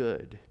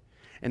good.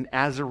 And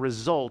as a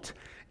result,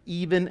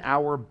 even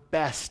our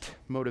best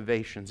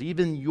motivations,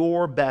 even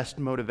your best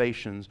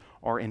motivations,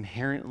 are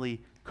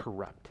inherently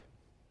corrupt.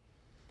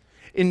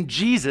 In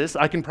Jesus,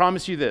 I can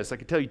promise you this. I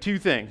can tell you two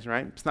things,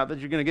 right? It's not that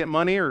you're going to get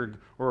money or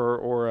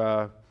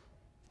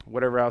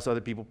whatever else other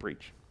people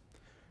preach.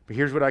 But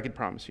here's what I can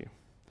promise you.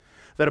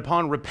 That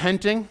upon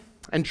repenting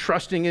and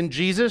trusting in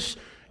Jesus,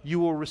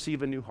 you will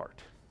receive a new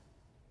heart.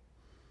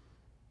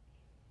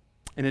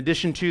 In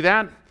addition to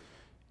that,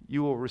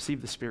 you will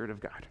receive the Spirit of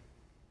God.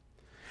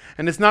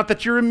 And it's not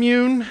that you're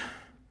immune,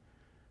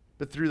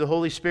 but through the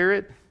Holy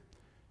Spirit,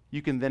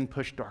 you can then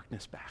push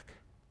darkness back.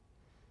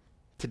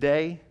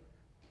 Today,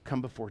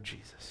 come before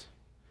Jesus.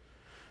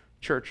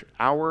 Church,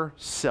 our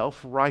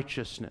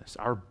self-righteousness,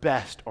 our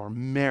best, our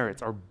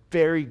merits, our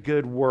very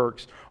good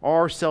works,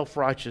 our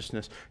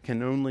self-righteousness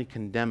can only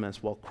condemn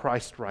us, while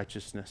Christ's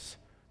righteousness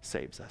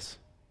saves us.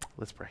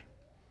 Let's pray.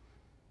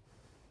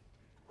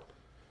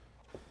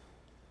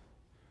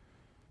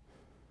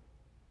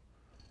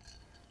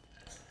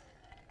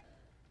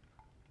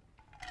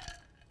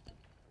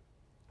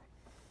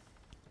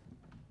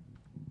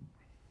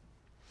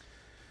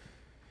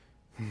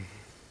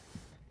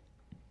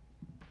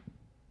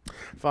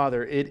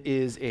 Father, it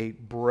is a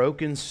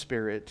broken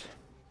spirit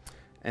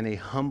and a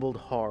humbled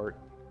heart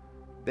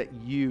that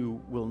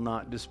you will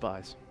not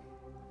despise.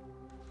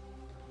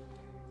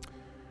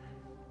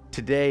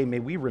 Today, may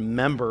we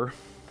remember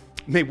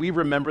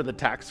the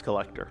tax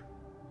collector.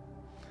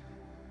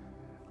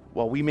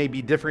 While we may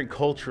be different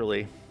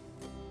culturally,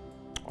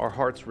 our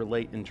hearts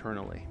relate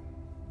internally.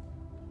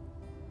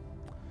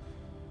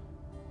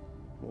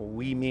 Well,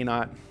 we may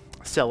not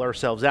sell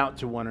ourselves out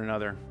to one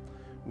another.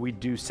 We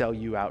do sell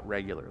you out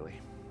regularly.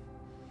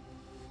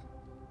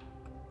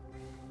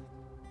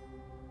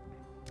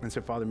 And so,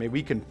 Father, may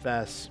we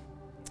confess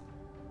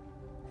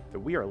that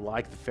we are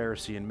like the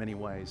Pharisee in many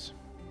ways.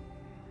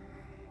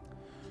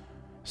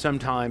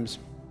 Sometimes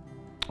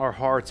our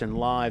hearts and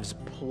lives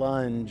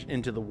plunge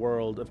into the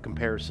world of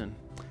comparison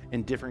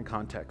in different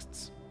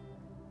contexts.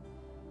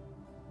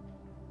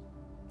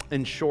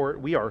 In short,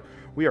 we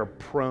are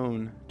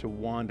prone to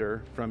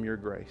wander from your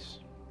grace.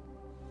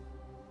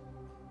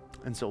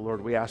 And so, Lord,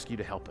 we ask you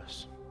to help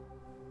us.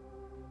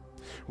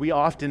 We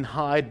often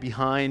hide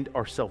behind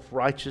our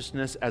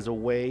self-righteousness as a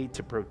way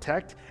to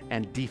protect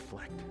and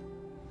deflect.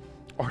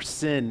 Our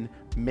sin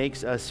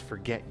makes us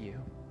forget you.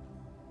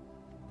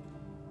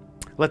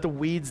 Let the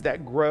weeds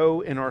that grow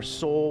in our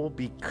soul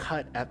be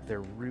cut at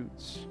their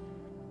roots.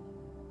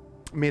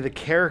 May the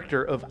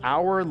character of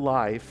our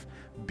life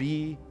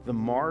be the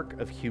mark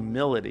of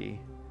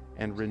humility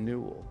and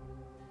renewal.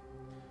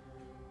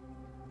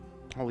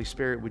 Holy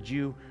Spirit, would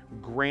you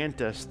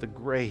grant us the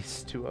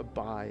grace to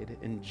abide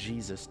in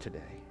Jesus today?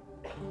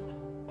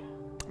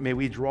 May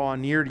we draw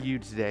near to you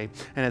today,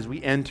 and as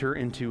we enter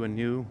into a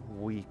new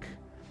week,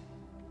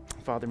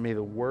 Father, may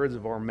the words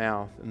of our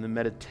mouth and the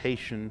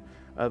meditation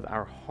of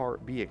our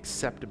heart be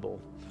acceptable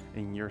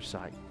in your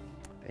sight.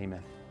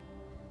 Amen.